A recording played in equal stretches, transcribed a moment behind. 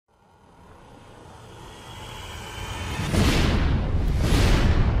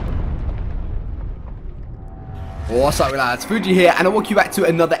What's up lads, Fuji here, and I welcome you back to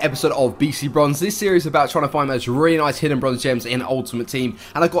another episode of BC Bronze. This series is about trying to find those really nice hidden bronze gems in Ultimate Team,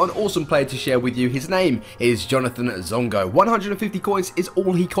 and I've got an awesome player to share with you. His name is Jonathan Zongo. 150 coins is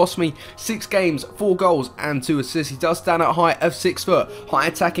all he cost me. 6 games, 4 goals and 2 assists. He does stand at a height of 6 foot, high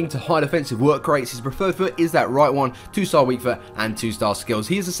attacking to high defensive work rates. His preferred foot is that right one, 2-star weak foot and 2-star skills.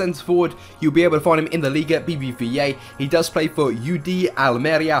 He is a centre forward. You'll be able to find him in the Liga BBVA. He does play for UD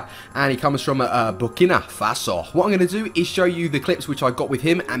Almeria and he comes from Burkina Faso. What I'm going to do is show you the clips which I got with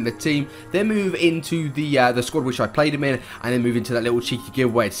him and the team, then move into the squad which I played him in, and then move into that little cheeky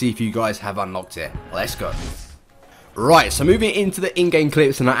giveaway to see if you guys have unlocked it. Let's go. Right, so moving into the in-game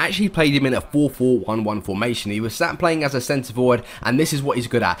clips, and I actually played him in a 4-4-1-1 formation. He was sat playing as a centre forward, and this is what he's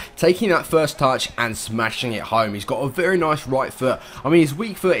good at, taking that first touch and smashing it home. He's got a very nice right foot. I mean, his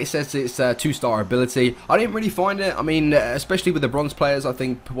weak foot, it says it's 2-star ability. I didn't really find it. I mean, especially with the bronze players, I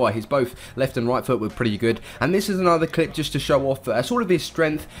think, well, his both left and right foot were pretty good. And this is another clip just to show off sort of his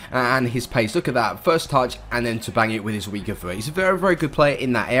strength and his pace. Look at that, first touch and then to bang it with his weaker foot. He's a very, very good player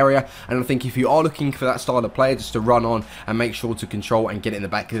in that area, and I think if you are looking for that style of player just to run on and make sure to control and get it in the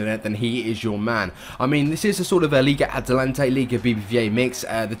back of the net, then he is your man. I mean, this is a sort of a Liga Adelante, Liga BBVA mix.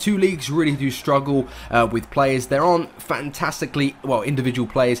 The two leagues really do struggle with players. There aren't fantastically, well, individual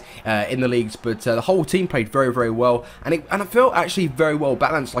players in the leagues, but the whole team played very, very well, and I felt actually very well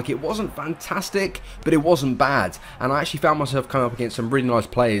balanced. Like, it wasn't fantastic, but it wasn't bad, and I actually found myself coming up against some really nice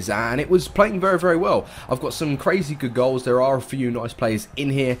players, and it was playing very, very well. I've got some crazy good goals. There are a few nice players in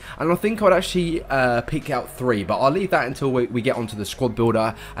here, and I think I'd actually pick out 3, but I'll leave that until we get onto the squad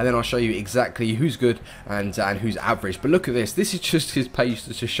builder, and then I'll show you exactly who's good and who's average. But look at this. This is just his pace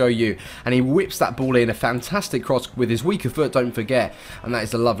to show you, and he whips that ball in, a fantastic cross with his weaker foot, don't forget, and that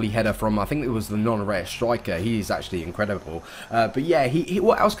is a lovely header from, I think it was the non-rare striker. He is actually incredible. But yeah,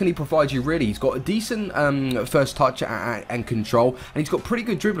 what else can he provide you really? He's got a decent first touch and control, and he's got pretty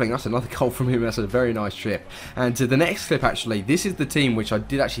good dribbling. That's another goal from him. That's a very nice trip. And to the next clip, actually, this is the team which I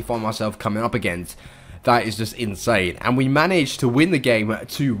did actually find myself coming up against. That is just insane, and we managed to win the game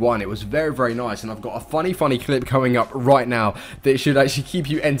 2-1. It was very, very nice, and I've got a funny clip coming up right now that should actually keep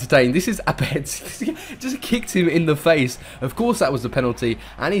you entertained. This is Abed just kicked him in the face. Of course that was the penalty,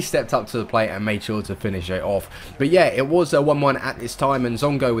 and he stepped up to the plate and made sure to finish it off. But yeah, it was a 1-1 at this time, and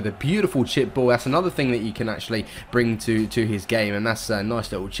Zongo with a beautiful chip ball. That's another thing that you can actually bring to his game, and that's a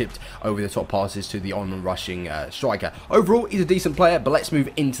nice little chipped over the top passes to the on-rushing striker. Overall, he's a decent player, but let's move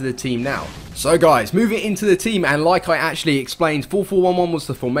into the team now. So guys, moving into the team, and like I actually explained, 4-4-1-1 was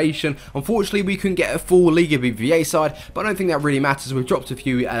the formation. Unfortunately, we couldn't get a full Liga BBVA side, but I don't think that really matters. We've dropped a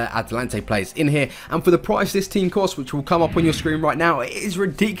few Adelante players in here, and for the price this team costs, which will come up on your screen right now, it is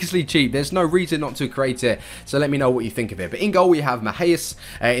ridiculously cheap. There's no reason not to create it, so let me know what you think of it. But in goal, we have Maheus.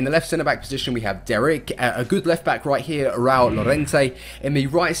 In the left centre-back position, we have Derek. A good left-back right here, Raul Lorente. In the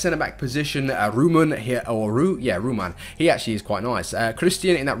right centre-back position, Ruman here, or Ruman. He actually is quite nice.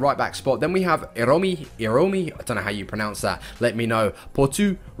 Christian in that right-back spot. Then we have Iromi, I don't know how you pronounce that, let me know.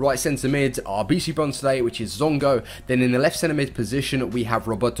 Portu, right centre mid, our BC Bronze today, which is Zongo. Then in the left centre mid position, we have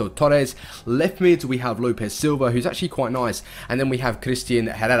Roberto Torres. Left mid, we have Lopez Silva, who's actually quite nice. And then we have Christian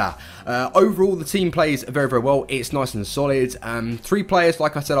Herrera. Overall, the team plays very, very well. It's nice and solid. 3 players,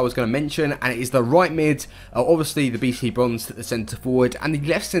 like I said, I was going to mention, and it is the right mid, obviously the BC Bronze, the centre forward, and the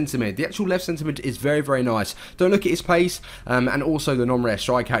left centre mid. The actual left centre mid is very, very nice. Don't look at his pace, and also the non-rare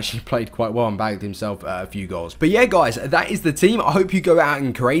striker actually played quite well and bagged himself a few goals. But yeah guys, that is the team. I hope you go out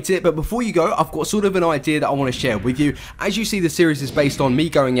and create it, but before you go, I've got sort of an idea that I want to share with you. As you see, the series is based on me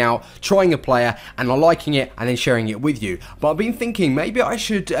going out, trying a player, and liking it, and then sharing it with you. But I've been thinking maybe I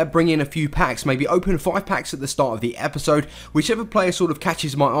should bring in a few packs, maybe open 5 packs at the start of the episode. Whichever player sort of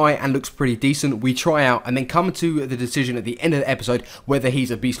catches my eye and looks pretty decent, we try out, and then come to the decision at the end of the episode whether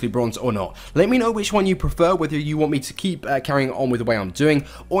he's a beastly bronze or not. Let me know which one you prefer, whether you want me to keep carrying on with the way I'm doing,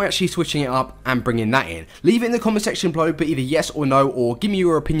 or actually switching it up and bringing that in. Leave it in the comment section below, but either yes or no, or give me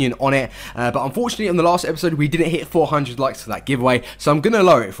your opinion on it. But unfortunately, on the last episode, we didn't hit 400 likes for that giveaway, so I'm going to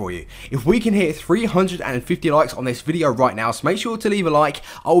lower it for you. If we can hit 350 likes on this video right now, so make sure to leave a like.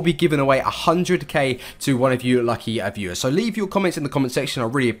 I will be giving away 100k to one of you lucky viewers. So leave your comments in the comment section. I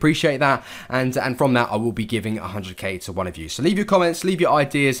really appreciate that, and from that, I will be giving 100k to one of you. So leave your comments, leave your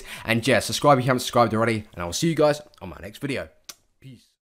ideas, and yeah, subscribe if you haven't subscribed already, and I will see you guys on my next video.